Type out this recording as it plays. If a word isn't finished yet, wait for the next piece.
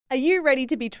Are you ready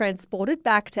to be transported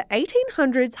back to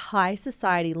 1800s high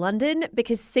society London?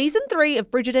 Because season 3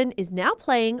 of Bridgerton is now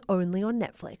playing only on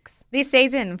Netflix. This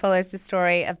season follows the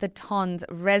story of the Ton's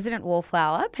resident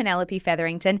wallflower, Penelope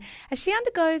Featherington, as she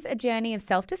undergoes a journey of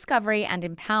self-discovery and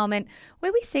empowerment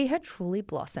where we see her truly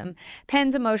blossom.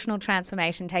 Pen's emotional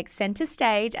transformation takes centre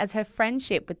stage as her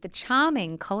friendship with the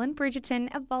charming Colin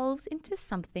Bridgerton evolves into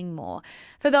something more.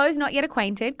 For those not yet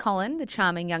acquainted, Colin, the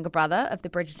charming younger brother of the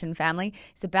Bridgerton family,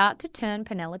 is about to turn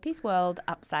Penelope's world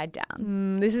upside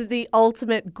down. This is the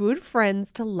ultimate good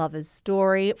friends to lovers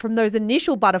story. From those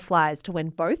initial butterflies to when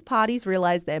both parties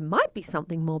realise there might be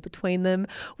something more between them.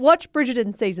 Watch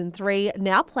Bridgerton season 3,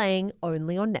 now playing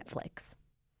only on Netflix.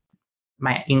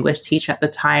 My English teacher at the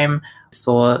time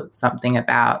saw something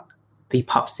about the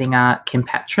pop singer Kim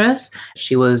Petras.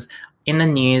 She was in the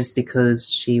news because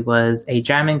she was a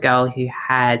German girl who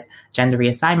had gender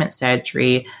reassignment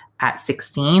surgery at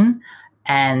 16.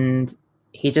 And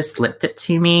he just slipped it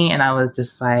to me and I was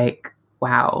just like,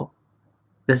 wow,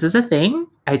 this is a thing.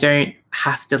 I don't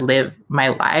have to live my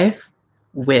life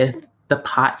with the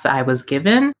parts that I was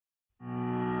given.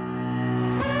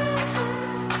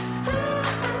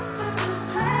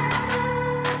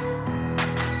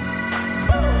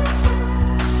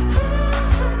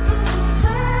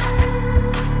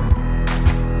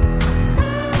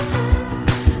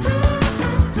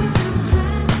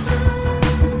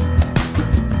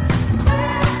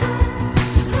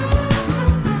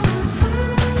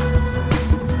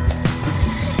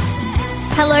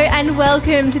 Hello and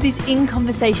welcome to this In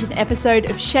Conversation episode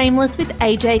of Shameless with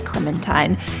AJ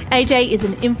Clementine. AJ is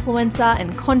an influencer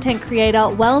and content creator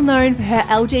well known for her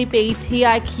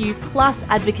LGBTIQ plus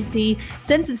advocacy,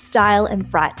 sense of style and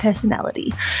bright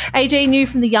personality. AJ knew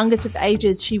from the youngest of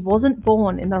ages she wasn't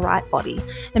born in the right body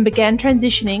and began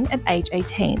transitioning at age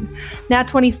 18. Now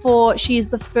 24, she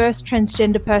is the first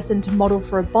transgender person to model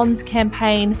for a Bonds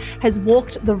campaign, has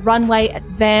walked the runway at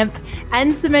Vamp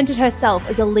and cemented herself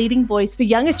as a leading voice for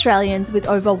young Australians with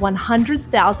over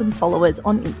 100,000 followers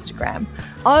on Instagram.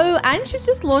 Oh, and she's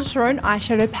just launched her own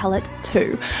eyeshadow palette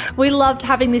too. We loved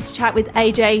having this chat with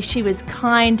AJ. She was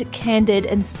kind, candid,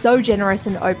 and so generous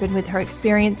and open with her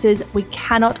experiences. We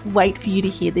cannot wait for you to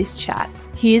hear this chat.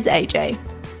 Here's AJ.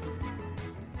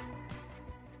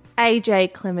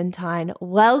 AJ Clementine,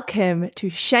 welcome to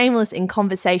Shameless in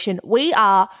Conversation. We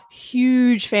are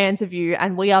huge fans of you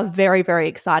and we are very, very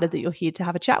excited that you're here to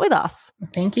have a chat with us.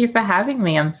 Thank you for having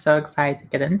me. I'm so excited to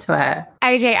get into it.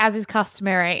 AJ, as is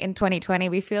customary in 2020,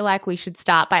 we feel like we should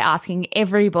start by asking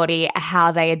everybody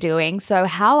how they are doing. So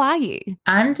how are you?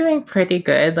 I'm doing pretty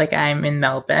good. I'm in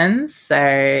Melbourne, so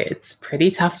it's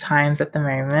pretty tough times at the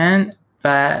moment.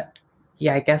 But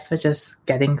yeah, I guess we're just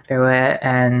getting through it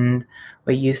and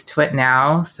we're used to it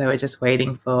now, so we're just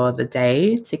waiting for the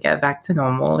day to get back to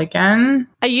normal again.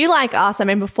 Are you like us? I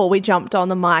mean, before we jumped on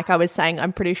the mic, I was saying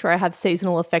I'm pretty sure I have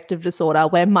seasonal affective disorder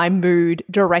where my mood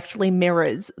directly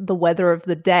mirrors the weather of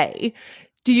the day.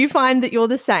 Do you find that you're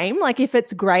the same? If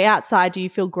it's grey outside, do you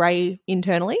feel grey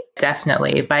internally?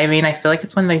 Definitely. But I feel like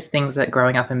it's one of those things that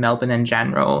growing up in Melbourne in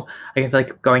general, I feel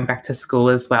like going back to school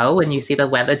as well, when you see the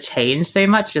weather change so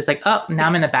much, just oh, now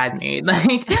I'm in a bad mood.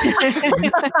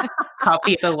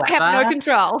 Copy the weather. I have no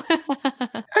control.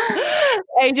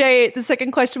 AJ, the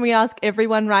second question we ask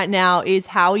everyone right now is,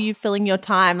 how are you filling your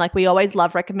time? We always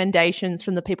love recommendations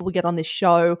from the people we get on this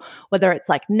show, whether it's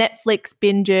Netflix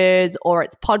binges or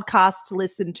it's podcasts to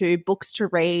listen to, books to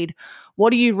read.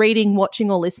 What are you reading, watching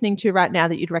or listening to right now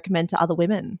that you'd recommend to other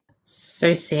women?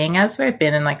 So seeing as we've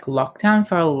been in lockdown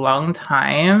for a long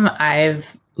time,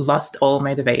 I've lost all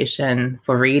motivation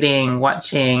for reading,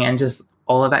 watching and just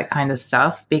all of that kind of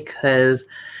stuff because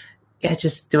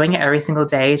just doing it every single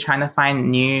day, trying to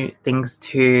find new things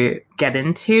to get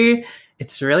into,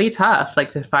 it's really tough,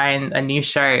 to find a new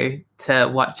show to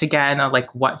watch again or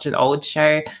watch an old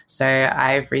show. So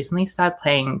I've recently started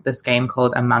playing this game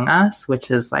called Among Us,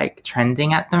 which is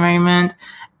trending at the moment.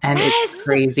 And It's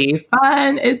crazy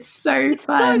fun. It's so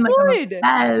fun. So good.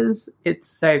 It's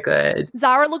so good.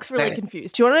 Zara looks really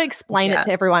confused. Do you want to explain it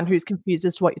to everyone who's confused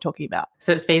as to what you're talking about?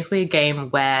 So it's basically a game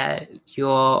where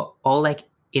you're all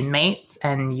inmates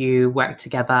and you work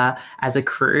together as a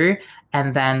crew.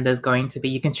 And then there's going to be,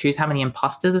 you can choose how many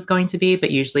imposters there's going to be,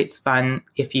 but usually it's fun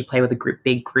if you play with a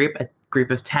big group, a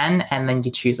group of 10, and then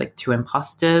you choose 2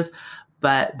 imposters.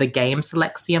 But the game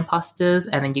selects the imposters,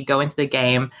 and then you go into the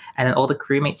game, and then all the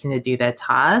crewmates need to do their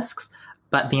tasks.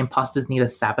 But the imposters need to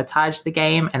sabotage the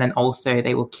game, and then also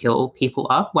they will kill people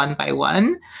off one by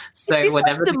one. So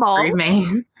whatever the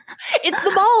crewmates, It's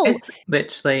the mole. It's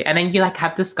literally, and then you like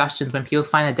have discussions when people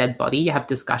find a dead body. You have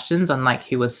discussions on like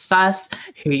who was sus,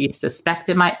 who you suspect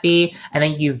it might be, and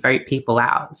then you vote people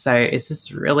out. So it's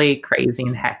just really crazy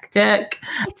and hectic.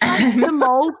 It's like the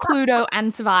mole, Cluedo,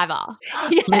 and Survivor.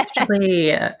 Yeah.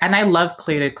 Literally, and I love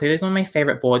Cluedo. Cluedo is one of my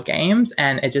favorite board games,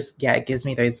 and it just it gives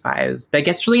me those vibes. But it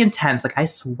gets really intense. Like I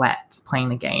sweat playing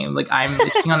the game. Like I'm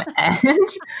literally on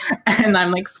edge, and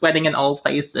I'm like sweating in all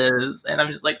places, and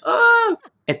I'm just like, oh.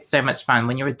 It's so much fun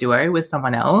when you're a duo with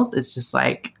someone else. It's just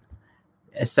like,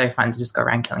 it's so fun to just go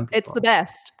around killing people. It's the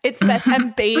best. It's the best.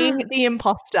 And being the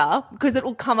imposter, because it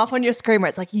will come up on your screen where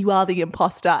it's like, you are the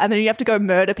imposter. And then you have to go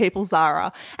murder people,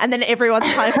 Zara. And then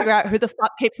everyone's trying to figure out who the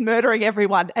fuck keeps murdering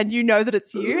everyone. And you know that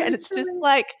it's you. And it's just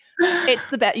like, it's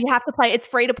the best. You have to play. It's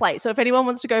free to play. So if anyone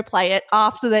wants to go play it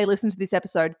after they listen to this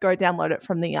episode, go download it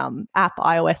from the app,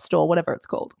 iOS store, whatever it's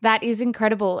called. That is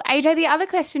incredible. AJ, the other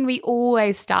question we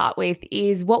always start with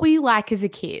is, what were you like as a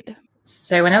kid?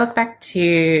 So when I look back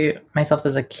to myself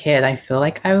as a kid, I feel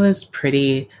like I was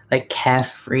pretty like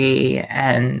carefree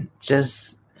and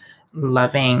just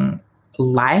loving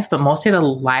life, but mostly the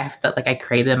life that like I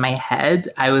created in my head.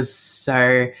 I was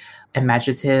so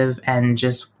imaginative and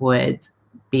just would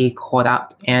be caught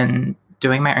up in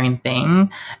doing my own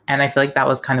thing. And I feel like that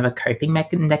was kind of a coping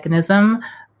mechanism,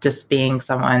 just being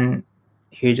someone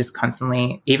who just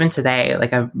constantly, even today,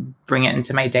 like I bring it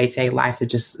into my day-to-day life to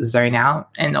just zone out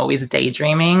and always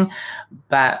daydreaming.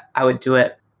 But I would do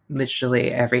it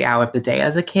literally every hour of the day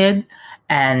as a kid.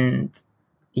 And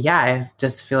yeah, I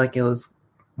just feel like it was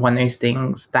one of those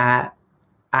things that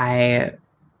I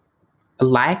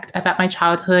liked about my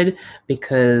childhood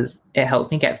because it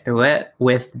helped me get through it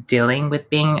with dealing with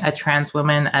being a trans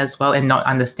woman as well and not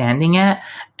understanding it.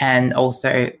 And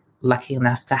also lucky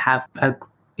enough to have a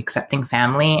accepting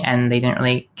family, and they didn't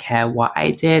really care what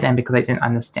I did. And because I didn't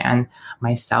understand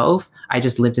myself, I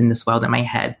just lived in this world in my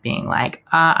head being like,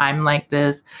 I'm like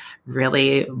this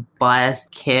really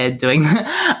blessed kid doing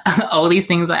all these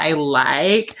things that I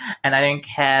like, and I don't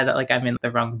care that like I'm in the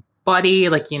wrong body.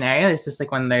 Like, you know, it's just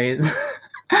like one of those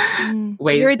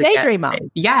ways. You're a daydreamer.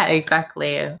 Yeah,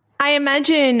 exactly. I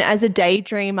imagine as a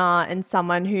daydreamer and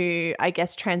someone who, I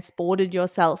guess, transported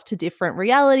yourself to different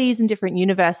realities and different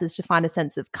universes to find a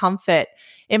sense of comfort,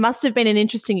 it must have been an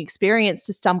interesting experience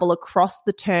to stumble across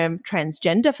the term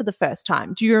transgender for the first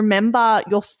time. Do you remember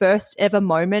your first ever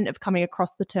moment of coming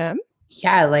across the term?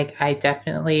 Yeah, like I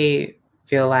definitely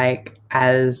feel like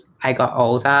as I got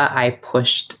older, I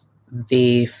pushed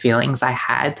the feelings I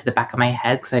had to the back of my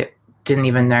head because I didn't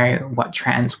even know what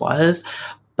trans was.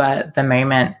 But the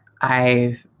moment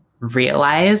I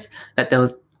realized that there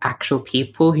was actual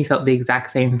people who felt the exact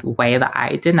same way that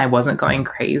I did, and I wasn't going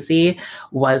crazy,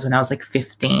 was when I was like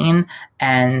 15,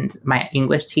 and my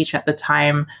English teacher at the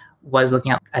time was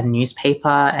looking at a newspaper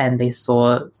and they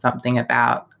saw something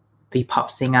about the pop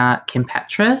singer Kim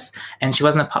Petras, and she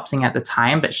wasn't a pop singer at the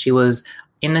time, but she was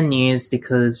in the news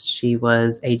because she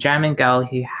was a German girl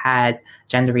who had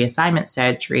gender reassignment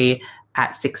surgery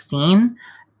at 16,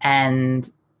 and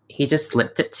he just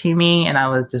slipped it to me, and I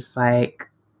was just like,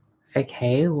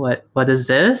 okay, what is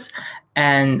this?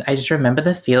 And I just remember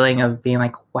the feeling of being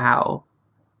like, wow,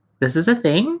 this is a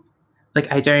thing? Like,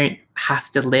 I don't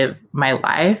have to live my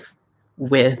life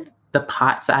with the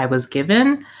parts that I was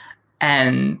given.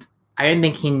 And I don't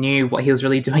think he knew what he was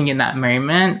really doing in that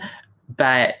moment,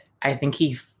 but I think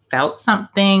he felt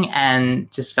something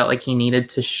and just felt like he needed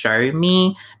to show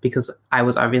me because I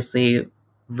was obviously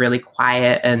really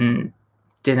quiet and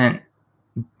didn't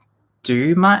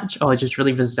do much or just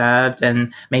really reserved,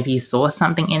 and maybe he saw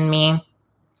something in me.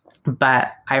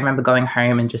 But I remember going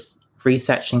home and just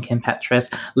researching Kim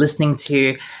Petras, listening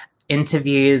to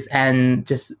interviews and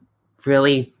just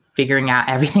really figuring out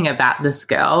everything about this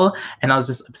girl. And I was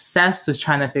just obsessed with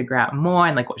trying to figure out more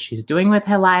and like what she's doing with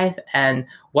her life and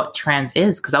what trans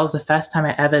is, because that was the first time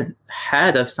I ever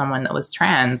heard of someone that was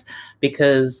trans,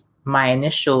 because my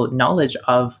initial knowledge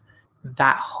of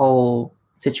that whole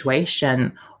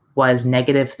situation was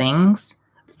negative things.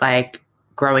 Like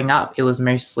growing up, it was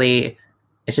mostly,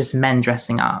 it's just men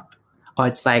dressing up, or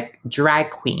it's like drag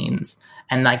queens.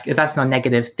 And like, that's no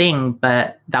negative thing,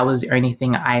 but that was the only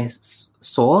thing I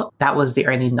saw. That was the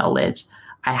only knowledge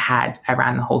I had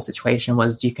around the whole situation,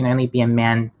 was you can only be a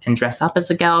man and dress up as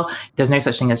a girl. There's no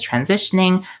such thing as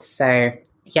transitioning. So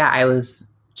yeah, I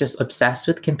was just obsessed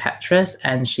with Kim Petras,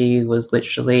 and she was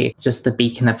literally just the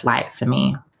beacon of light for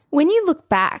me. When you look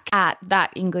back at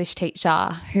that English teacher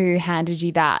who handed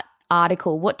you that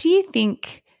article, what do you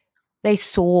think they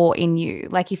saw in you?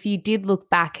 Like, if you did look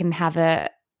back and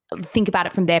think about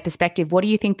it from their perspective, what do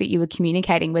you think that you were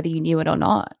communicating, whether you knew it or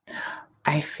not?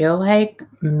 I feel like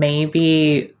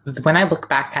maybe when I look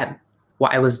back at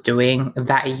what I was doing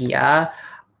that year,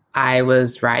 I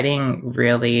was writing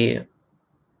really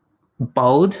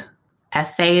bold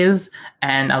essays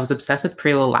and I was obsessed with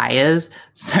Pretty Little Liars.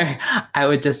 So I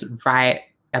would just write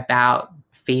about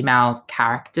female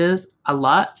characters a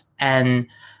lot. And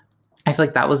I feel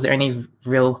like that was the only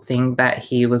real thing that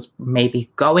he was maybe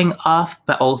going off,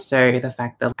 but also the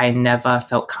fact that I never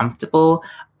felt comfortable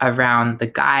around the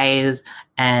guys.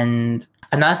 And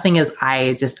another thing is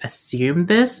I just assumed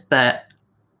this, but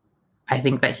I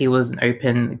think that he was an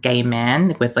open gay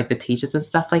man with like the teachers and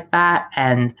stuff like that.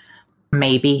 And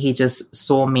maybe he just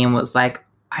saw me and was like,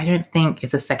 I don't think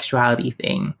it's a sexuality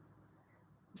thing.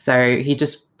 So he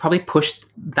just probably pushed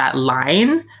that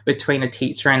line between the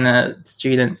teacher and the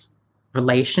student's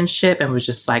relationship and was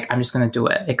just like, I'm just going to do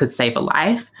it. It could save a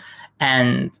life.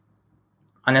 And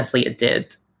honestly, it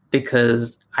did,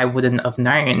 because I wouldn't have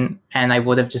known and I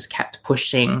would have just kept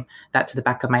pushing that to the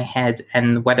back of my head.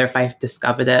 And whether if I've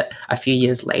discovered it a few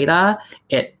years later,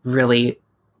 it really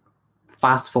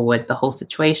fast forward the whole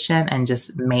situation and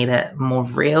just made it more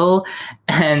real.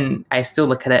 And I still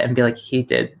look at it and be like, he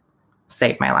did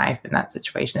save my life in that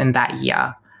situation, in that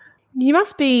year. You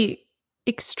must be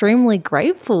extremely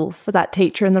grateful for that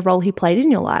teacher and the role he played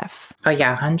in your life. Oh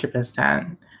yeah,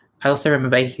 100%. I also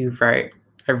remember he wrote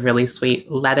a really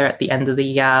sweet letter at the end of the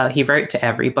year. He wrote to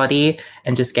everybody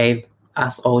and just gave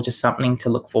us all just something to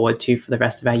look forward to for the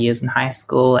rest of our years in high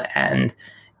school. And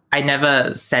I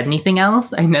never said anything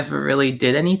else. I never really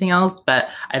did anything else, but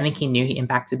I think he knew he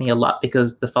impacted me a lot,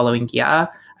 because the following year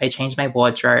I changed my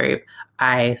wardrobe.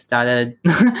 I started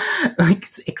like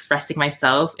expressing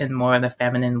myself in more of a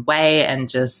feminine way, and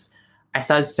just I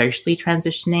started socially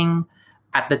transitioning.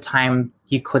 At the time,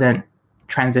 you couldn't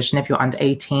transition if you're under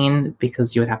 18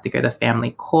 because you would have to go to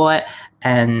family court,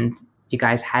 and you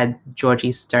guys had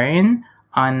Georgie Stone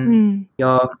on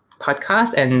your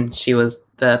podcast, and she was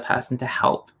the person to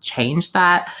help change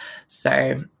that.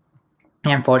 So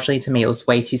unfortunately, to me, it was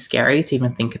way too scary to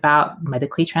even think about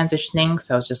medically transitioning.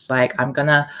 So I was just like, I'm going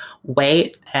to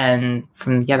wait. And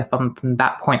from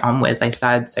that point onwards, I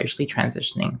started socially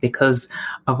transitioning because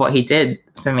of what he did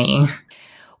for me.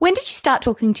 When did you start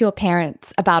talking to your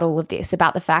parents about all of this,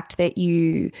 about the fact that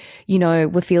you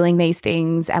were feeling these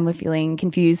things and were feeling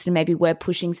confused and maybe were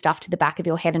pushing stuff to the back of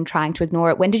your head and trying to ignore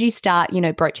it? When did you start,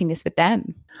 broaching this with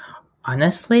them?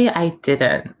 Honestly, I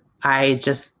didn't. I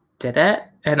just did it.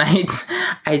 And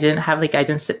I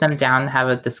didn't sit them down and have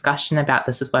a discussion about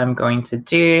this is what I'm going to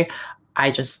do. I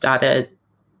just started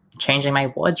changing my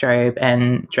wardrobe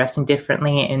and dressing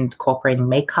differently, incorporating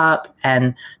makeup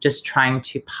and just trying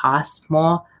to pass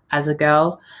more as a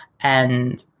girl.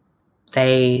 And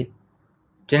they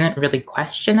didn't really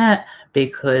question it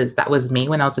because that was me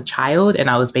when I was a child. And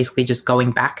I was basically just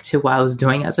going back to what I was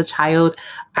doing as a child.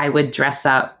 I would dress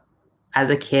up as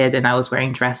a kid and I was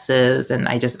wearing dresses and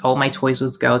all my toys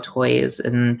was girl toys.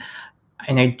 And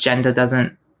I know gender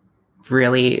doesn't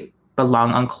really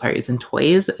belong on clothes and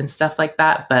toys and stuff like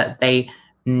that, but they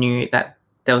knew that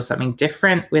there was something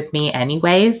different with me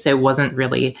anyway. So it wasn't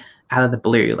really out of the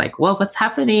blue, like, well, what's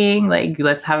happening? Like,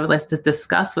 let's just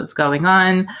discuss what's going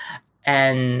on.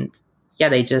 And yeah,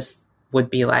 they just would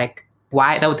be like,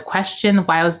 why? They would question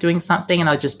why I was doing something. And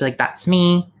I would just be like, that's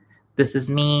me. This is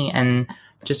me. And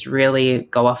just really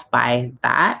go off by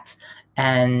that.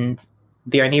 And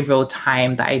the only real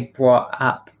time that I brought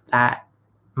up that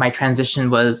my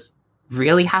transition was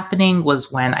really happening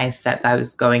was when I said that I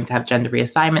was going to have gender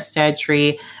reassignment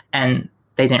surgery, and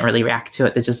they didn't really react to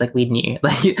it. They're just like, we knew,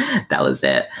 like that was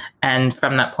it. And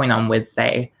from that point onwards,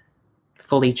 they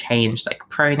fully changed like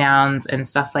pronouns and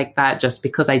stuff like that, just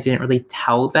because I didn't really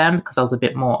tell them, because I was a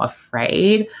bit more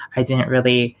afraid. I didn't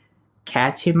really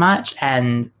care too much.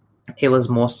 And it was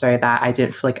more so that I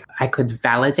didn't feel like I could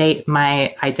validate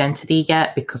my identity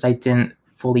yet, because I didn't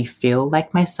fully feel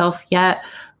like myself yet.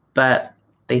 But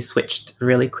they switched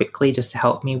really quickly just to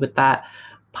help me with that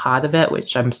part of it,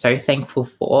 which I'm so thankful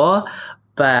for.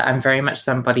 But I'm very much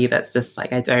somebody that's just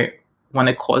like, I don't want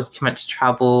to cause too much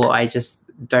trouble. I just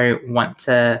don't want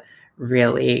to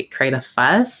really create a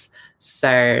fuss.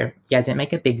 So yeah, I didn't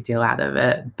make a big deal out of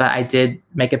it, but I did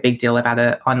make a big deal about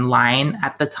it online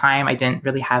at the time. I didn't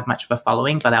really have much of a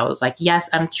following, but I was like, yes,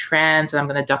 I'm trans and I'm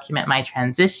going to document my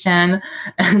transition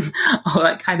and all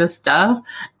that kind of stuff.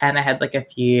 And I had like a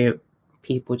few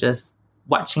people just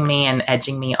watching me and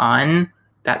edging me on.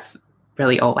 That's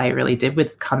really all I really did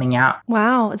with coming out.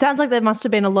 Wow. It sounds like there must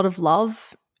have been a lot of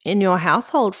love in your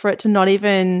household for it to not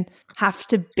even have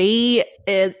to be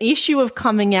an issue of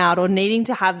coming out or needing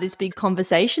to have this big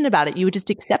conversation about it. You were just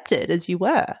accepted as you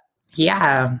were.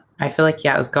 Yeah, I feel like,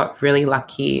 I got really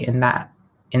lucky in that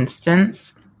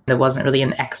instance. There wasn't really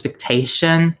an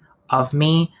expectation of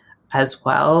me as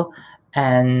well.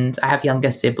 And I have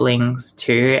younger siblings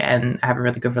too, and I have a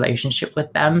really good relationship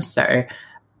with them. So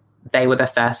they were the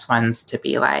first ones to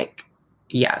be like,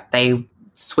 they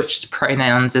switched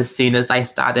pronouns as soon as I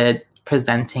started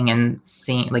presenting and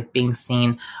being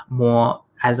seen more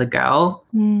as a girl,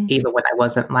 even when I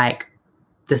wasn't like,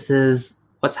 this is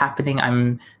what's happening.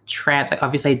 I'm trans. Like,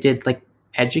 obviously I did like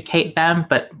educate them,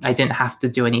 but I didn't have to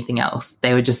do anything else.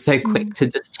 They were just so quick to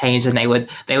just change, and they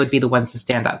would be the ones to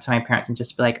stand up to my parents and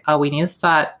just be like, oh, we need to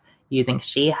start using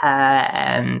she, her,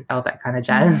 and all that kind of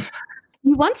jazz.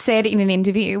 You once said in an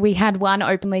interview, we had one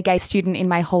openly gay student in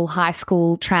my whole high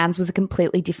school. Trans was a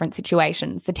completely different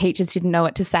situation. The teachers didn't know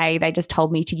what to say. They just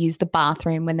told me to use the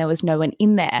bathroom when there was no one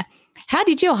in there. How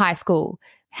did your high school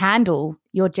handle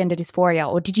your gender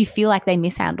dysphoria, or did you feel like they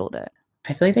mishandled it?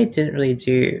 I feel like they didn't really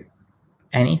do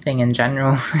anything in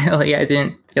general, really. I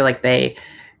didn't feel like they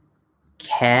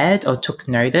cared or took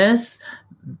notice.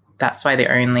 That's why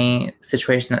the only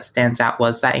situation that stands out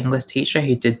was that English teacher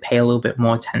who did pay a little bit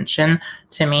more attention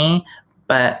to me.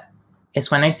 But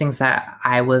it's one of those things that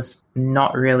I was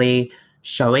not really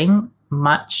showing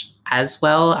much as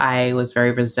well. I was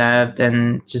very reserved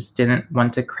and just didn't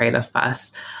want to create a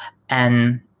fuss.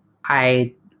 And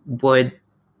I would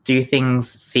do things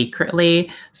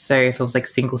secretly. So if it was like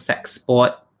single sex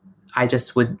sport, I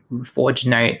just would forge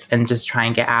notes and just try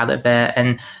and get out of it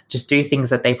and just do things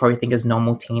that they probably think is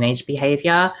normal teenage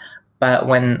behavior. But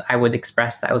when I would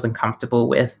express that I was uncomfortable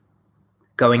with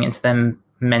going into the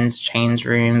men's change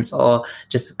rooms or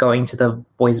just going to the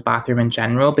boys' bathroom in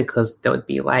general, because there would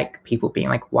be like people being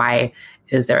like, why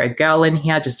is there a girl in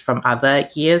here, just from other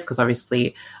years? Because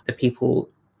obviously the people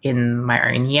in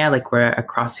my own year like were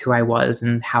across who I was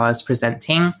and how I was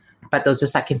presenting. But there was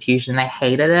just that confusion. I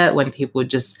hated it when people would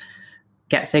just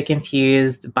get so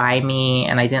confused by me,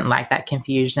 and I didn't like that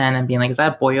confusion and being like, is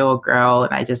that a boy or a girl?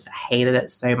 And I just hated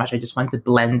it so much. I just wanted to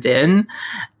blend in.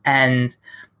 And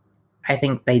I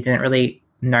think they didn't really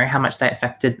know how much that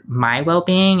affected my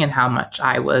well-being and how much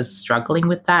I was struggling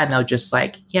with that. And they were just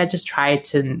like, just try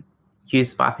to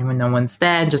use the bathroom when no one's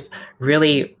there, and just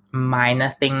really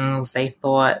minor things they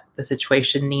thought the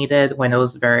situation needed, when it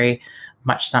was very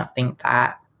much something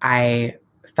that I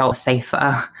felt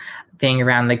safer being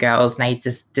around the girls, and I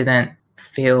just didn't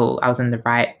feel I was in the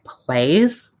right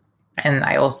place. And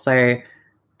I also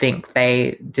think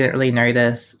they didn't really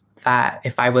notice that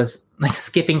if I was like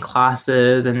skipping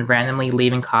classes and randomly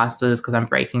leaving classes because I'm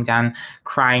breaking down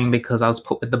crying because I was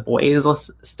put with the boys or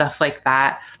stuff like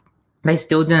that, they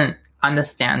still didn't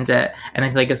understand it. And I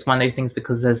feel like it's one of those things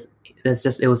because there's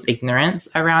just, it was ignorance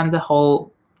around the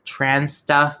whole trans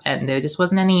stuff, and there just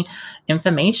wasn't any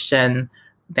information.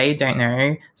 They don't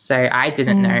know, so I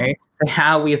didn't know. So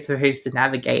how are we supposed to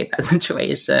navigate that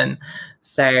situation?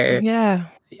 So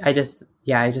I just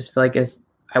feel like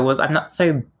I'm not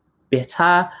so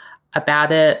bitter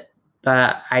about it,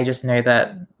 but I just know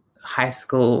that high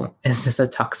school is just a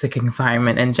toxic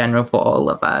environment in general for all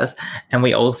of us, and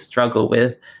we all struggle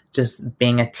with just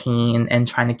being a teen and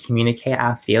trying to communicate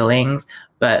our feelings.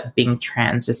 But being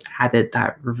trans just added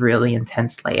that really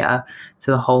intense layer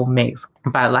to the whole mix.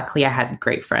 But luckily I had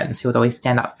great friends who would always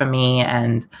stand up for me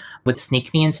and would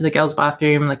sneak me into the girls'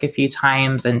 bathroom like a few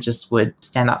times, and just would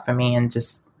stand up for me and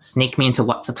just sneak me into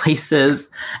lots of places.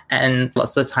 And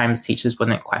lots of times teachers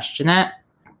wouldn't question it.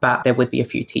 But there would be a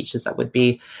few teachers that would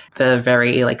be the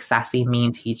very like sassy,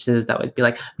 mean teachers that would be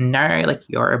like, no, like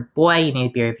you're a boy, you need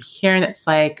to be over here. And it's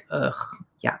like, ugh,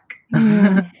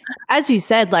 yuck. As you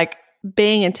said, like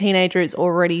being a teenager is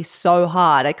already so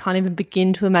hard. I can't even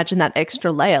begin to imagine that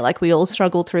extra layer. Like we all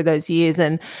struggle through those years.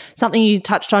 And something you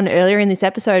touched on earlier in this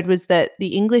episode was that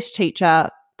the English teacher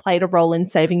played a role in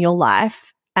saving your life.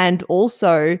 And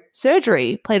also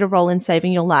surgery played a role in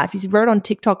saving your life. You wrote on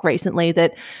TikTok recently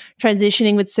that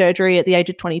transitioning with surgery at the age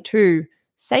of 22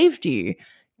 saved you.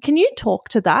 Can you talk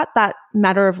to that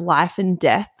matter of life and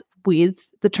death with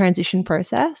the transition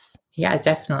process? Yeah,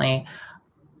 definitely.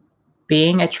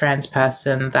 Being a trans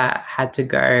person that had to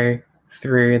go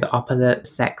through the opposite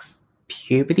sex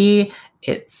puberty,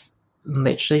 it's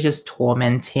literally just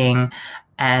tormenting.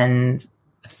 And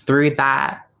through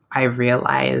that, I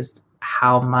realized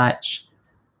how much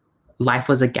life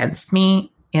was against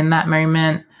me in that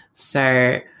moment.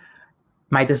 So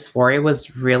my dysphoria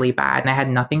was really bad and I had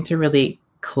nothing to really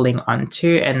cling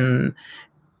onto. And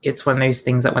it's one of those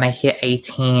things that when I hit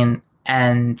 18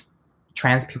 and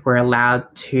trans people were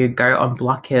allowed to go on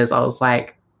blockers, I was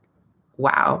like,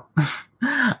 wow,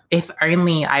 if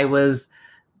only I was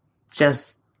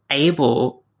just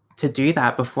able to do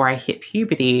that before I hit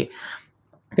puberty,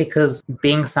 because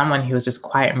being someone who was just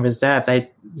quiet and reserved, I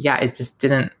just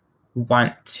didn't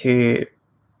want to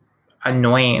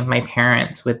annoy my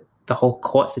parents with the whole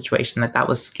court situation. That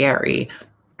was scary.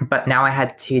 But now I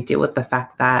had to deal with the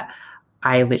fact that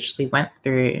I literally went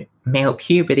through male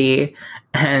puberty,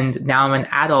 and now I'm an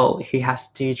adult who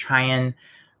has to try and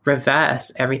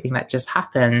reverse everything that just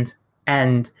happened.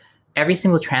 And every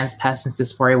single trans person's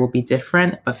dysphoria will be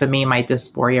different. But for me, my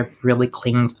dysphoria really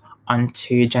clings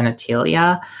onto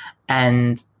genitalia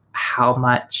and how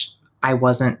much I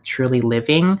wasn't truly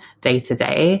living day to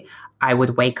day. I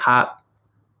would wake up,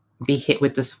 be hit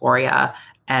with dysphoria,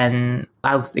 and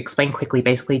I'll explain quickly.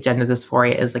 Basically, gender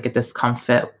dysphoria is like a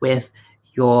discomfort with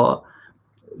your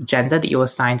gender that you were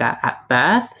assigned at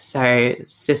birth. So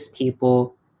cis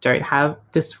people don't have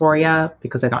dysphoria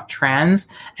because they're not trans,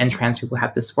 and trans people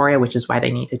have dysphoria, which is why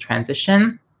they need to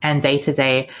transition. And day to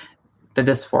day, the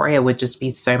dysphoria would just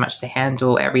be so much to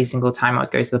handle. Every single time I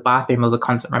would go to the bathroom, it was a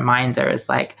constant reminder. It's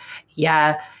like,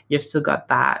 yeah, you've still got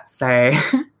that. So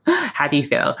how do you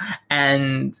feel?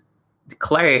 And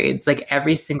clothes, like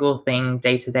every single thing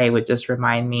day to day would just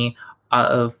remind me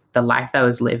of the life that I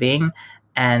was living,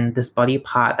 and this body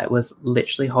part that was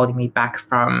literally holding me back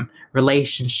from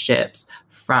relationships,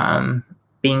 from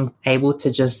being able to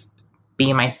just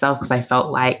be myself, because I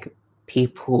felt like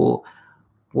people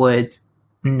would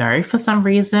know for some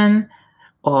reason,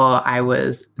 or I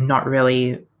was not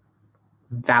really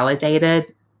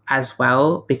validated as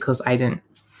well because I didn't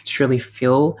truly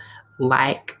feel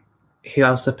like who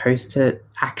I was supposed to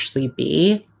actually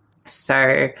be.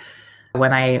 So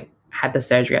when I had the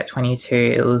surgery at 22,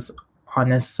 it was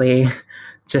honestly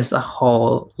just a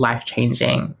whole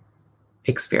life-changing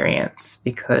experience,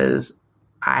 because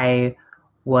I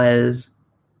was,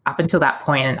 up until that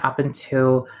point and up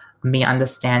until me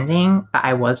understanding that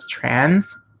I was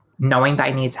trans, knowing that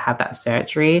I needed to have that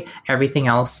surgery, everything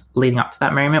else leading up to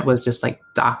that moment was just like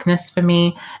darkness for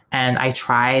me. And I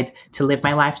tried to live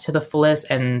my life to the fullest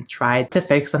and tried to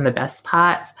focus on the best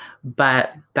parts.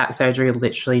 But that surgery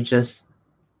literally just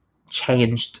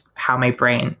changed how my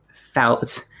brain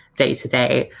felt day to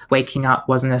day. Waking up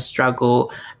wasn't a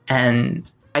struggle,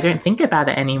 and I don't think about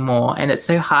it anymore. And it's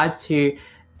so hard to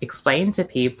explain to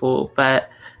people, but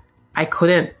I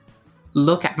couldn't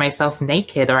look at myself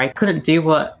naked, or I couldn't do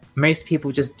what most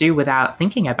people just do without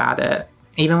thinking about it.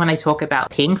 Even when I talk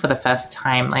about peeing for the first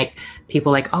time, like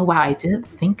people are like, oh wow, I didn't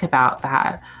think about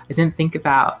that. I didn't think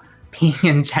about peeing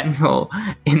in general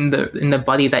in the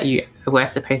body that you were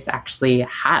supposed to actually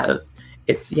have.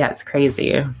 It's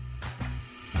crazy.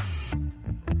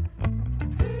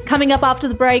 Coming up after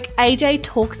the break, AJ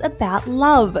talks about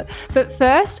love. But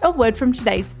first, a word from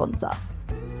today's sponsor.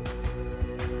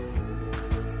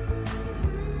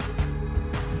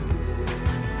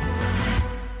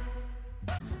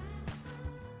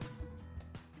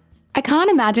 I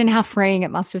can't imagine how freeing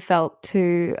it must have felt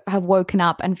to have woken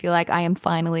up and feel like I am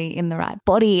finally in the right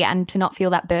body and to not feel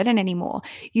that burden anymore.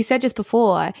 You said just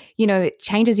before, it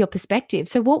changes your perspective.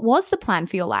 So what was the plan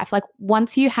for your life? Like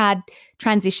once you had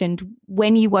transitioned,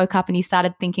 when you woke up and you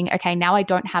started thinking, okay, now I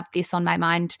don't have this on my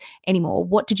mind anymore,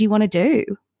 what did you want to do?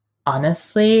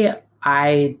 Honestly,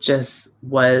 I just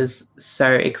was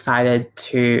so excited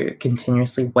to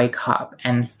continuously wake up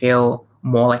and feel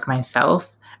more like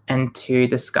myself, and to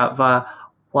discover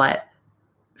what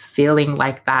feeling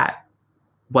like that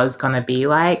was going to be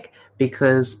like,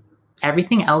 because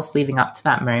everything else leading up to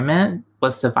that moment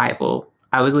was survival.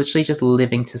 I was literally just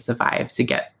living to survive, to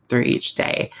get through each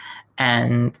day.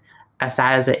 And as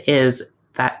sad as it is,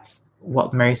 that's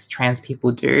what most trans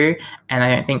people do. And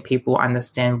I don't think people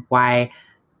understand why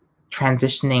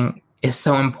transitioning is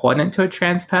so important to a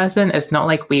trans person. It's not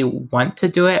like we want to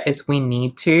do it, it's we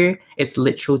need to. It's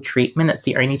literal treatment. It's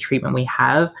the only treatment we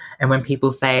have. And when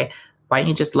people say, why don't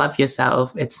you just love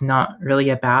yourself? It's not really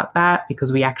about that,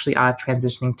 because we actually are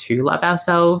transitioning to love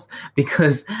ourselves,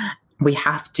 because we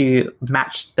have to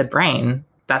match the brain.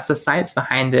 That's the science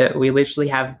behind it. We literally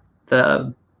have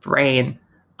the brain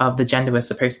of the gender we're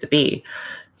supposed to be.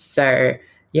 So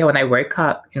yeah, when I woke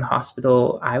up in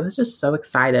hospital, I was just so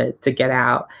excited to get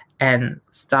out and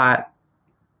start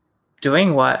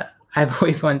doing what I've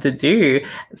always wanted to do,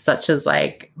 such as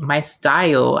like my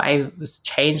style. I've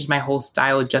changed my whole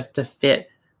style just to fit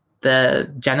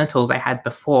the genitals I had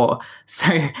before. So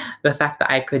the fact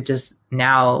that I could just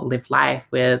now live life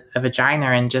with a vagina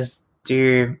and just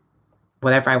do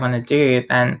whatever I want to do.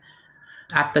 And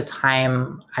at the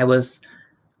time I was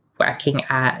working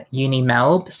at Uni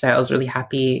Melb, so I was really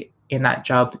happy in that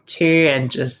job too,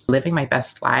 and just living my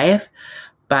best life.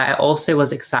 But I also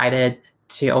was excited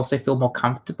to also feel more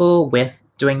comfortable with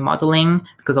doing modeling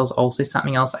because it was also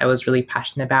something else I was really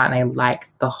passionate about. And I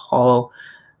liked the whole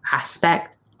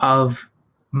aspect of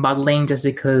modeling just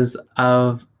because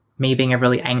of me being a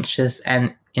really anxious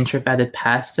and introverted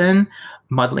person.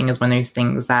 Modeling is one of those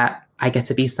things that I get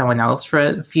to be someone else for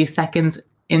a few seconds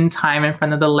in time in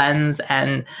front of the lens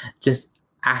and just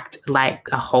act like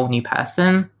a whole new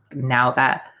person. Now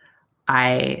that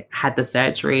I had the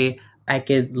surgery, I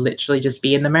could literally just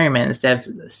be in the moment instead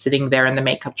of sitting there in the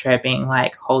makeup chair being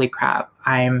like, holy crap,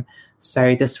 I'm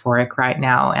so dysphoric right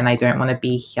now and I don't want to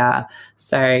be here.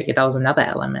 So yeah, that was another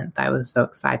element that I was so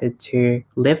excited to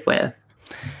live with.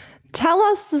 Tell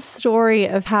us the story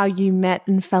of how you met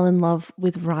and fell in love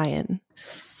with Ryan.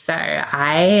 So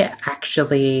I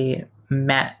actually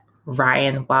met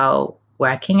Ryan while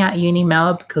working at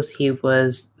UniMel because he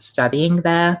was studying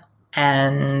there,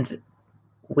 and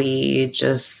we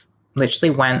just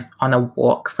literally went on a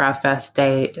walk for our first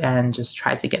date and just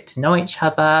tried to get to know each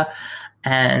other.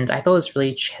 And I thought it was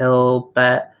really chill,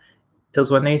 but it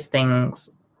was one of those things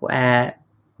where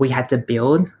we had to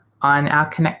build on our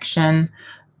connection.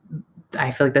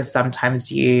 I feel like there's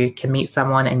sometimes you can meet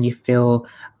someone and you feel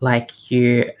like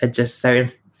you are just so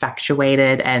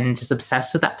infatuated and just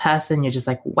obsessed with that person. You're just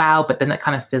like, wow, but then it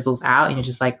kind of fizzles out and you're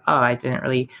just like, oh, I didn't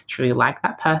really truly like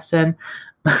that person.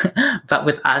 But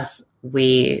with us,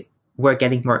 we were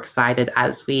getting more excited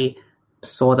as we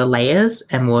saw the layers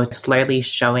and were slowly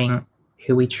showing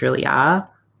who we truly are.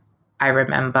 I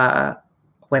remember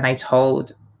when I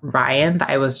told Ryan that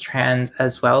I was trans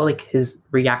as well, like his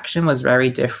reaction was very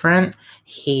different.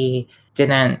 He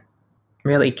didn't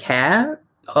really care,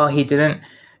 or he didn't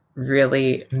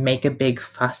really make a big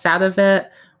fuss out of it,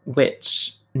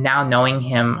 which now knowing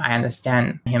him, I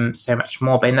understand him so much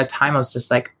more. But in the time I was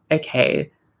just like,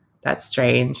 okay, that's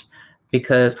strange,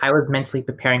 because I was mentally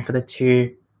preparing for the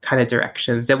two kind of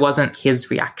directions. There wasn't his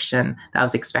reaction that I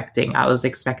was expecting. I was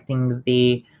expecting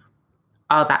the,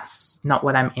 oh, that's not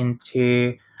what I'm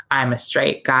into. I'm a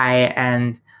straight guy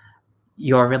and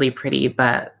you're really pretty,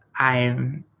 but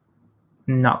I'm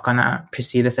not gonna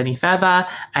pursue this any further.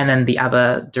 And then the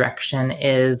other direction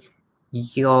is,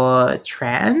 you're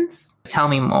trans? Tell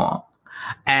me more.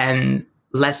 And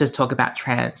let's just talk about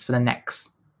trans for the next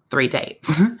 3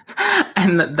 dates.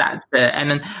 And that's it. And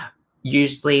then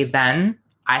usually then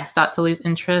I start to lose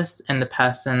interest in the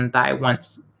person that I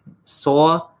once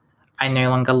saw I no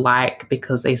longer like,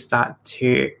 because they start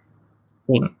to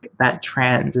think that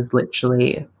trans is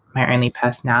literally my only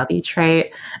personality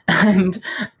trait, and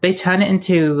they turn it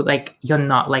into like, you're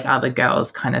not like other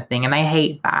girls kind of thing. And I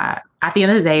hate that. At the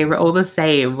end of the day, we're all the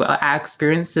same. Our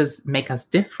experiences make us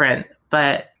different,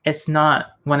 but it's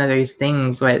not one of those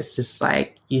things where it's just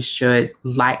like you should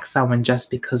like someone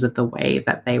just because of the way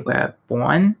that they were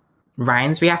born.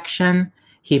 Ryan's reaction,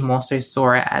 he more so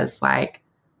saw it as like,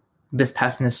 this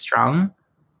person is strong,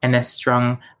 and they're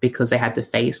strong because they had to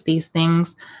face these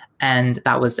things. And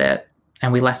that was it.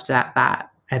 And we left it at that.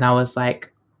 And I was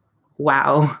like,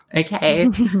 wow, okay.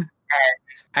 And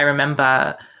I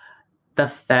remember the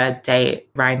third date,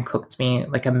 Ryan cooked me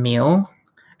like a meal,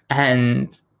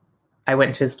 and I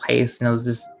went to his place and it was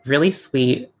just really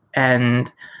sweet.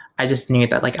 And I just knew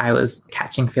that like I was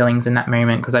catching feelings in that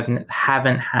moment, because I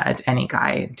haven't had any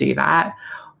guy do that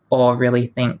or really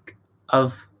think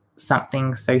of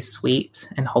something so sweet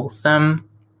and wholesome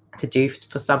to do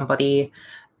for somebody.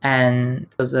 And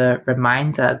it was a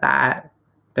reminder that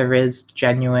there is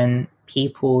genuine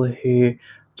people who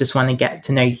just want to get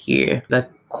to know you, the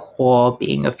core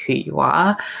being of who you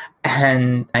are.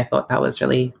 And I thought that was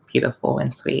really beautiful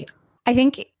and sweet. I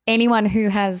think anyone who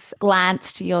has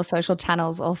glanced your social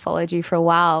channels or followed you for a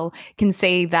while can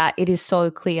see that it is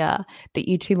so clear that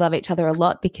you two love each other a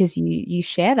lot, because you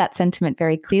share that sentiment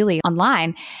very clearly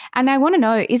online. And I want to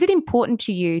know, is it important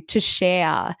to you to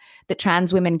share that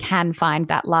trans women can find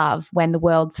that love when the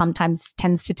world sometimes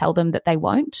tends to tell them that they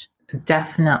won't?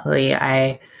 Definitely.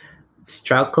 I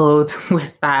struggled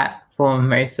with that for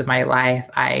most of my life.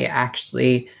 I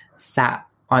actually sat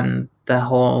on the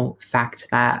whole fact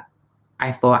that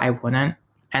I thought I wouldn't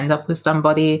end up with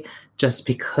somebody, just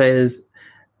because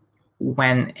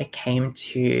when it came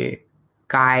to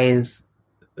guys,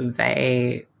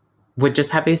 they would just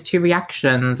have those two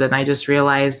reactions. And I just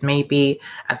realized maybe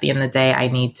at the end of the day, I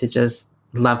need to just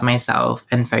love myself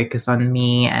and focus on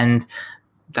me. And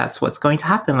that's what's going to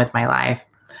happen with my life.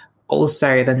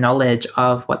 Also, the knowledge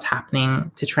of what's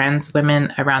happening to trans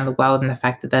women around the world, and the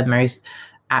fact that they're most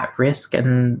at risk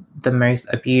and the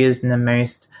most abused and the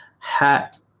most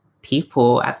hurt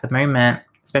people at the moment,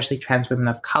 especially trans women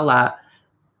of color.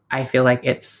 I feel like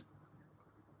it's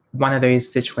one of those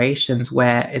situations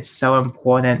where it's so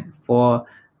important for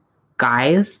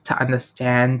guys to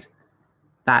understand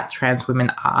that trans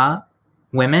women are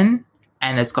women,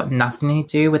 and it's got nothing to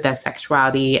do with their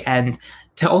sexuality, and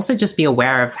to also just be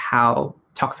aware of how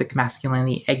toxic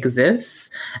masculinity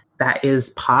exists. That is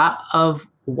part of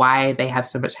why they have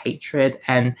so much hatred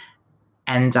and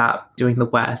end up doing the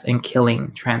worst and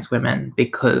killing trans women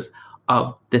because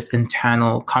of this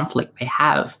internal conflict they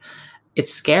have.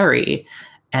 It's scary.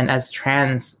 And as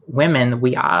trans women,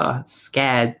 we are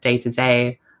scared day to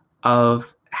day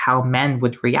of how men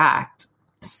would react.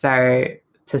 So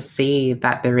to see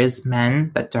that there is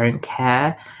men that don't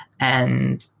care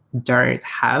and don't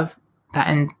have that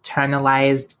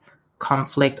internalized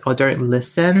conflict or don't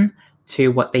listen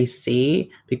to what they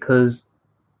see because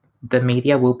the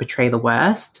media will portray the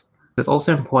worst. It's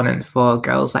also important for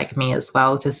girls like me as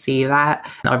well to see that.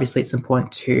 And obviously, it's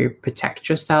important to protect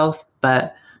yourself,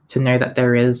 but to know that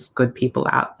there is good people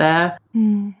out there.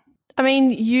 I mean,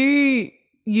 you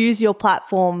use your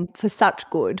platform for such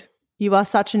good. You are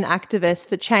such an activist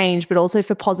for change, but also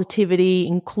for positivity,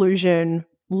 inclusion,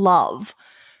 love.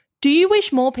 Do you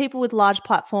wish more people with large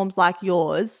platforms like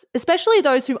yours, especially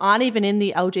those who aren't even in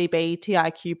the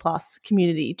LGBTIQ plus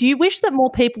community, do you wish that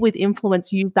more people with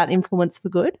influence use that influence for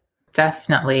good?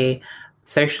 Definitely.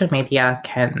 Social media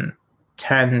can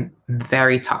turn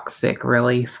very toxic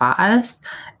really fast.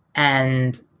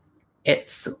 And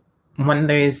it's one of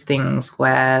those things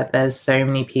where there's so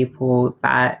many people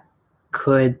that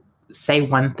could say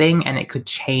one thing and it could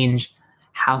change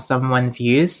how someone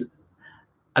views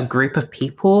a group of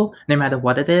people, no matter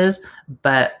what it is.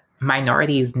 But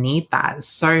minorities need that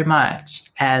so much.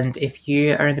 And if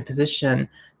you are in a position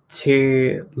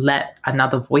to let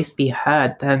another voice be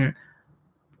heard, then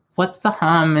what's the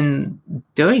harm in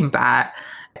doing that?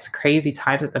 It's crazy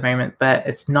times at the moment, but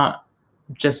it's not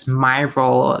just my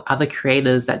role or other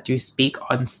creators that do speak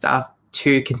on stuff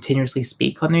to continuously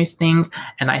speak on those things.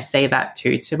 And I say that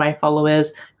too to my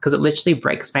followers, because it literally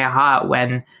breaks my heart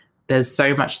when there's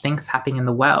so much things happening in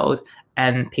the world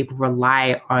and people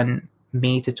rely on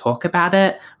me to talk about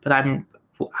it. But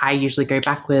I usually go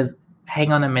back with,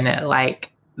 hang on a minute,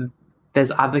 like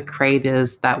there's other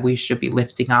creators that we should be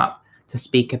lifting up to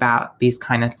speak about these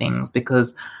kind of things,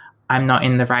 because I'm not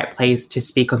in the right place to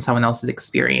speak on someone else's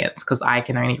experience, because I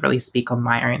can only really speak on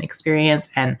my own experience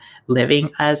and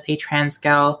living as a trans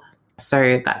girl.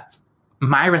 So that's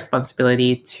my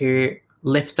responsibility to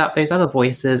lift up those other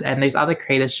voices, and those other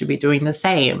creators should be doing the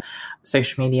same.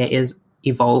 Social media is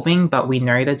evolving, but we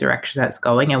know the direction that's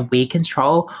going, and we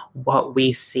control what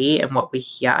we see and what we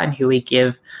hear and who we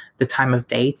give the time of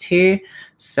day to.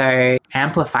 So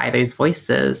amplify those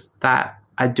voices that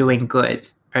are doing good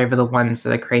over the ones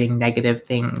that are creating negative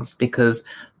things, because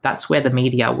that's where the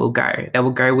media will go. They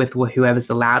will go with whoever's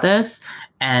the loudest,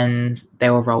 and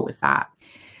they will roll with that.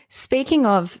 Speaking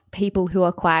of people who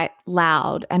are quite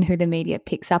loud and who the media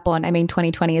picks up on, I mean,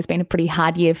 2020 has been a pretty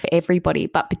hard year for everybody,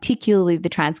 but particularly the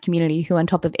trans community, who on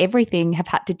top of everything have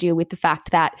had to deal with the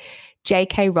fact that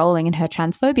J.K. Rowling and her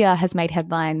transphobia has made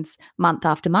headlines month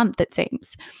after month, it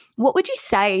seems. What would you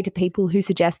say to people who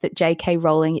suggest that J.K.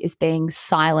 Rowling is being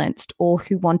silenced, or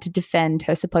who want to defend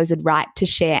her supposed right to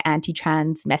share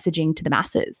anti-trans messaging to the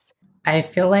masses? I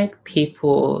feel like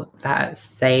people that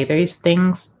say those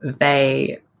things,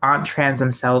 they aren't trans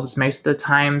themselves most of the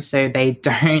time, so they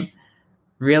don't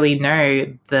really know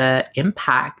the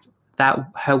impact that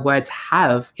her words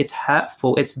have. It's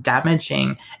hurtful, it's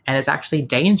damaging, and it's actually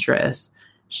dangerous.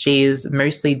 She's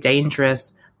mostly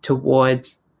dangerous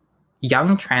towards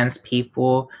young trans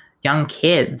people, young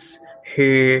kids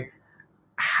who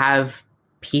have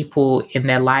people in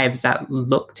their lives that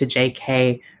look to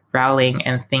J.K. Rowling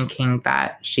and thinking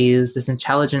that she's this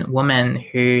intelligent woman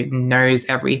who knows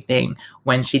everything,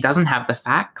 when she doesn't have the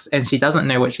facts and she doesn't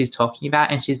know what she's talking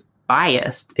about, and she's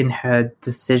biased in her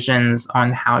decisions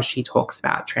on how she talks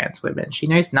about trans women. She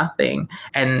knows nothing,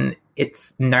 and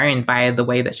it's known by the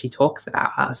way that she talks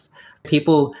about us.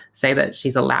 People say that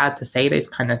she's allowed to say those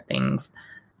kind of things.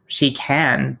 She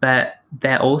can, but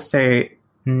there also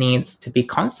needs to be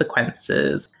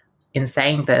consequences. In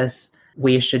saying this,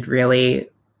 we should really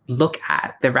look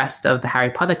at the rest of the Harry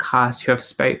Potter cast who have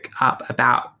spoke up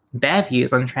about their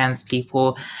views on trans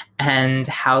people and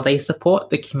how they support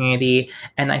the community.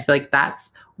 And I feel like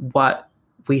that's what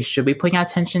we should be putting our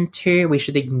attention to. We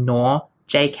should ignore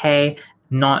JK,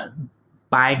 not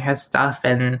buying her stuff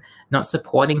and not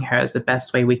supporting her is the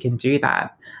best way we can do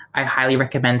that. I highly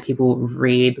recommend people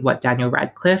read what Daniel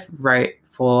Radcliffe wrote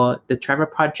for the Trevor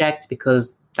Project,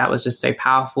 because that was just so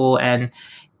powerful. And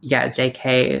yeah,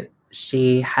 JK,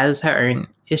 she has her own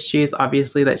issues,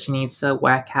 obviously, that she needs to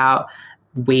work out.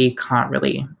 We can't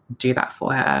really do that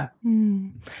for her.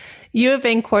 You have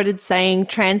been quoted saying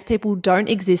trans people don't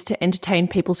exist to entertain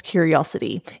people's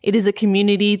curiosity. It is a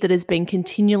community that has been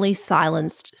continually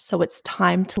silenced, so it's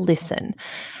time to listen.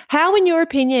 How, in your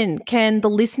opinion, can the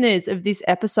listeners of this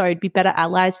episode be better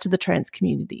allies to the trans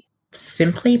community?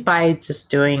 Simply by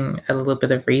just doing a little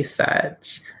bit of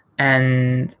research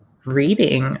and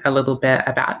reading a little bit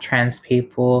about trans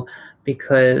people,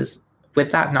 because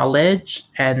with that knowledge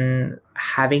and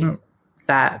having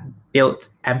that built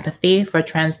empathy for a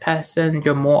trans person,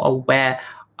 you're more aware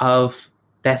of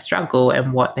their struggle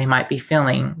and what they might be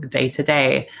feeling day to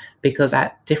day, because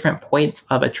at different points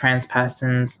of a trans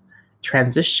person's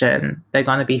transition, they're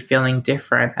going to be feeling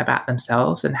different about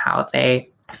themselves and how they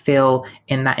feel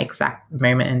in that exact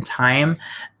moment in time.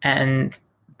 And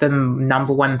the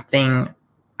number one thing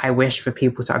I wish for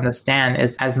people to understand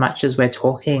is, as much as we're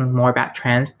talking more about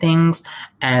trans things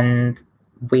and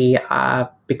we are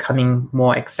becoming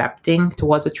more accepting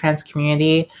towards the trans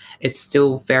community, it's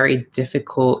still very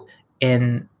difficult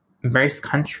in most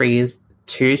countries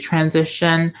to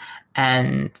transition.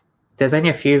 And there's only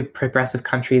a few progressive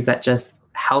countries that just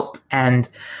help and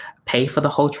pay for the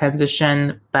whole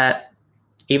transition. But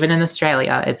even in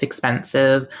Australia, it's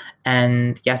expensive.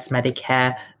 And yes,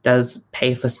 Medicare does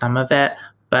pay for some of it,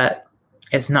 but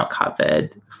it's not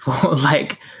covered for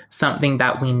like something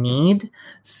that we need.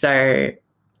 So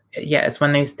yeah, it's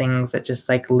one of those things that just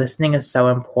like listening is so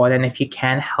important. If you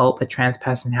can help a trans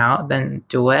person out, then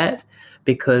do it,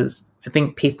 because I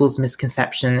think people's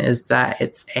misconception is that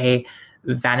it's a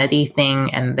vanity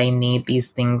thing and they need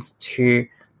these things to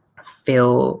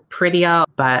feel prettier,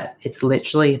 but it's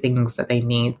literally things that they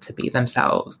need to be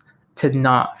themselves, to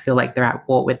not feel like they're at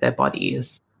war with their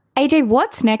bodies. AJ,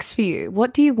 what's next for you?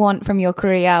 What do you want from your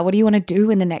career? What do you want to do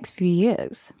in the next few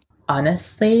years?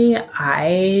 Honestly,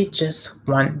 I just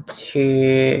want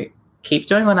to keep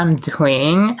doing what I'm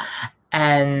doing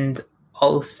and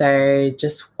also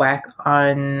just work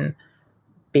on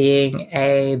being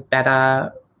a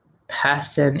better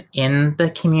person in the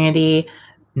community,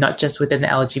 not just within the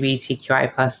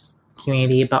LGBTQI plus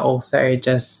community, but also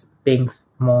just being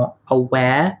more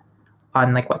aware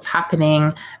on like what's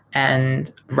happening.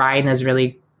 And Ryan is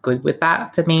really good with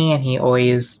that for me, and he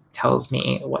always tells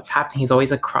me what's happening. He's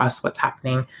always across what's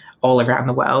happening all around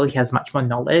the world. He has much more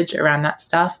knowledge around that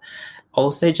stuff.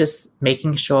 Also just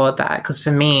making sure that, because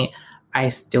for me, I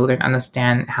still don't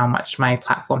understand how much my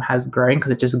platform has grown,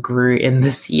 because it just grew in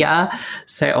this year.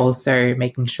 So also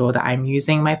making sure that I'm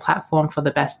using my platform for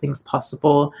the best things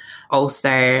possible.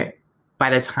 Also, by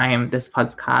the time this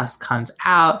podcast comes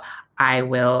out, I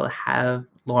will have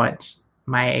launched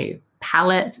my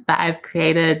palette that I've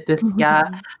created this year.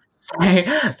 So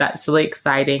that's really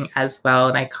exciting as well.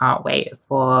 And I can't wait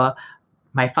for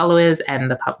my followers and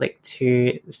the public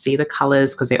to see the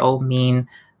colors, because they all mean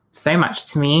so much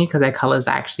to me, because they're colors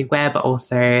I actually wear, but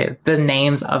also the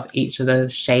names of each of the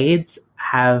shades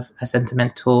have a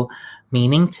sentimental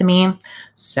meaning to me.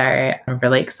 So I'm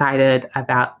really excited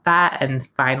about that, and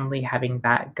finally having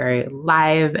that go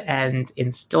live and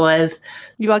in stores.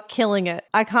 You are killing it.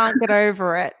 I can't get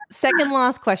over it. Second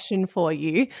last question for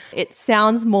you. It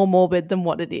sounds more morbid than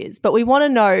what it is, but we want to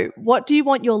know, what do you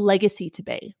want your legacy to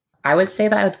be? I would say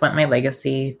that I would want my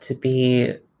legacy to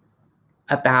be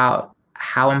about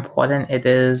how important it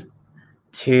is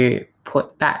to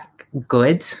put back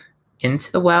good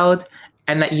into the world,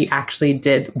 and that you actually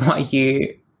did what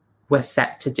you were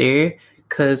set to do.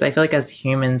 Because I feel like as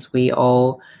humans, we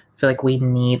all feel like we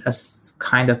need a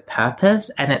kind of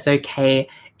purpose, and it's okay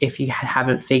if you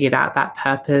haven't figured out that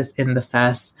purpose in the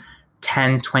first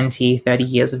 10, 20, 30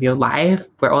 years of your life.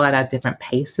 We're all at our different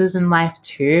paces in life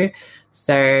too.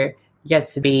 So yeah,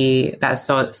 to be that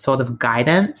sort of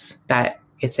guidance that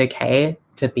it's okay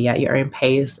to be at your own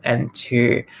pace and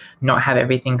to not have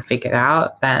everything figured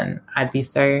out, then I'd be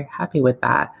so happy with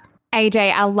that.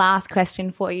 AJ, our last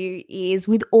question for you is,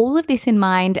 with all of this in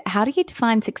mind, how do you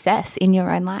define success in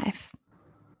your own life?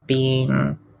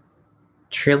 Being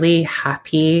truly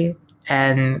happy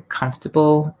and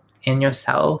comfortable in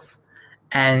yourself,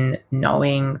 and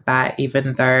knowing that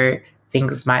even though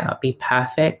things might not be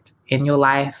perfect in your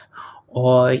life,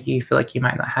 or you feel like you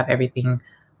might not have everything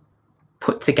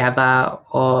put together,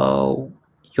 or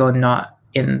you're not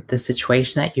in the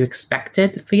situation that you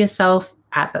expected for yourself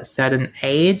at that certain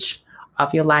age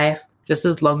of your life, just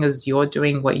as long as you're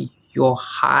doing what your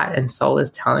heart and soul is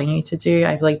telling you to do,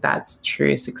 I feel like that's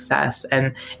true success.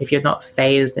 And if you're not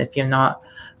phased, if you're not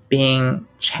being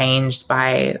changed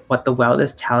by what the world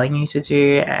is telling you to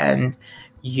do, and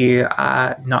you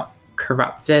are not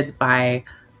corrupted by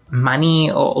money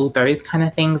or all those kind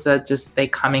of things that just they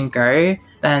come and go,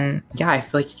 then yeah, I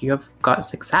feel like you've got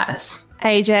success.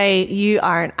 AJ, you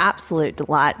are an absolute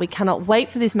delight. We cannot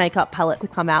wait for this makeup palette to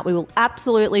come out. We will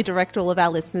absolutely direct all of our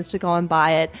listeners to go and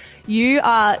buy it. You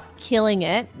are killing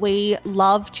it. We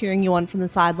love cheering you on from the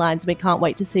sidelines. We can't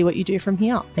wait to see what you do from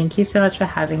here. Thank you so much for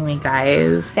having me,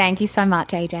 guys. Thank you so much,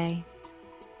 AJ.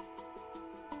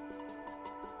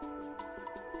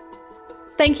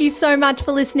 Thank you so much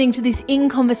for listening to this In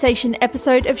Conversation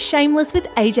episode of Shameless with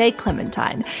AJ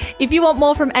Clementine. If you want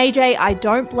more from AJ, I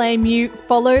don't blame you.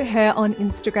 Follow her on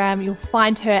Instagram. You'll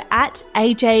find her at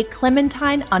AJ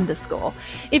Clementine _.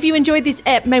 If you enjoyed this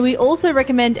ep, may we also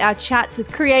recommend our chats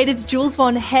with creatives Jules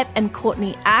Von Hep and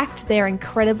Courtney Act. They're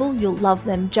incredible. You'll love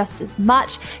them just as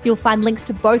much. You'll find links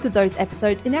to both of those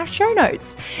episodes in our show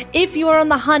notes. If you are on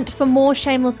the hunt for more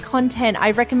Shameless content, I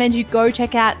recommend you go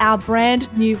check out our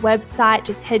brand new website.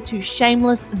 Just head to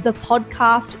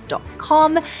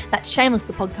shamelessthepodcast.com. That's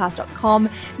shamelessthepodcast.com.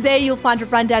 There you'll find a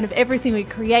rundown of everything we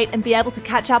create and be able to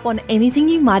catch up on anything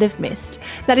you might have missed.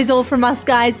 That is all from us,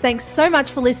 guys. Thanks so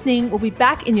much for listening. We'll be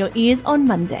back in your ears on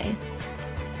Monday.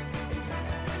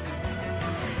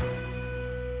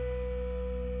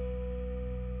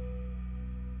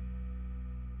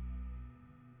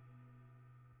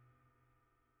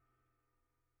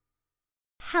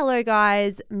 Hello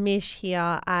guys, Mish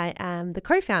here. I am the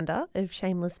co-founder of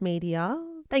Shameless Media.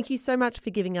 Thank you so much for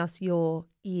giving us your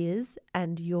ears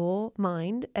and your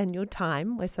mind and your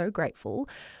time. We're so grateful.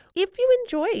 If you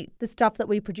enjoy the stuff that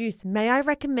we produce, may I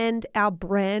recommend our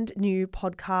brand new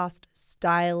podcast,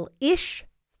 Style-ish.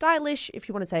 Stylish, if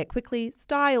you want to say it quickly,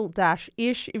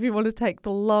 Style-ish, if you want to take the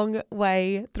long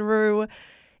way through.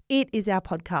 It is our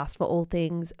podcast for all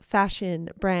things fashion,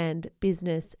 brand,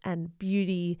 business, and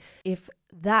beauty. If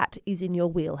that is in your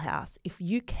wheelhouse, if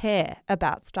you care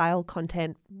about style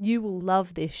content, you will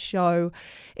love this show.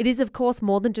 It is, of course,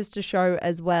 more than just a show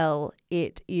as well.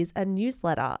 It is a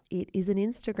newsletter. It is an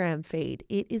Instagram feed.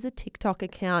 It is a TikTok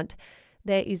account.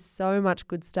 There is so much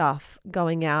good stuff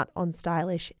going out on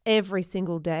Stylish every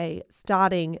single day,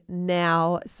 starting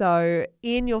now. So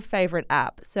in your favorite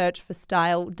app, search for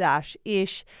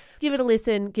Style-ish. Give it a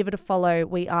listen, give it a follow.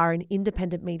 We are an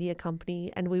independent media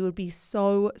company and we would be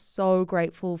so, so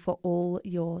grateful for all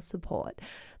your support.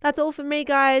 That's all from me,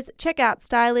 guys. Check out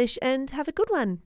Stylish and have a good one.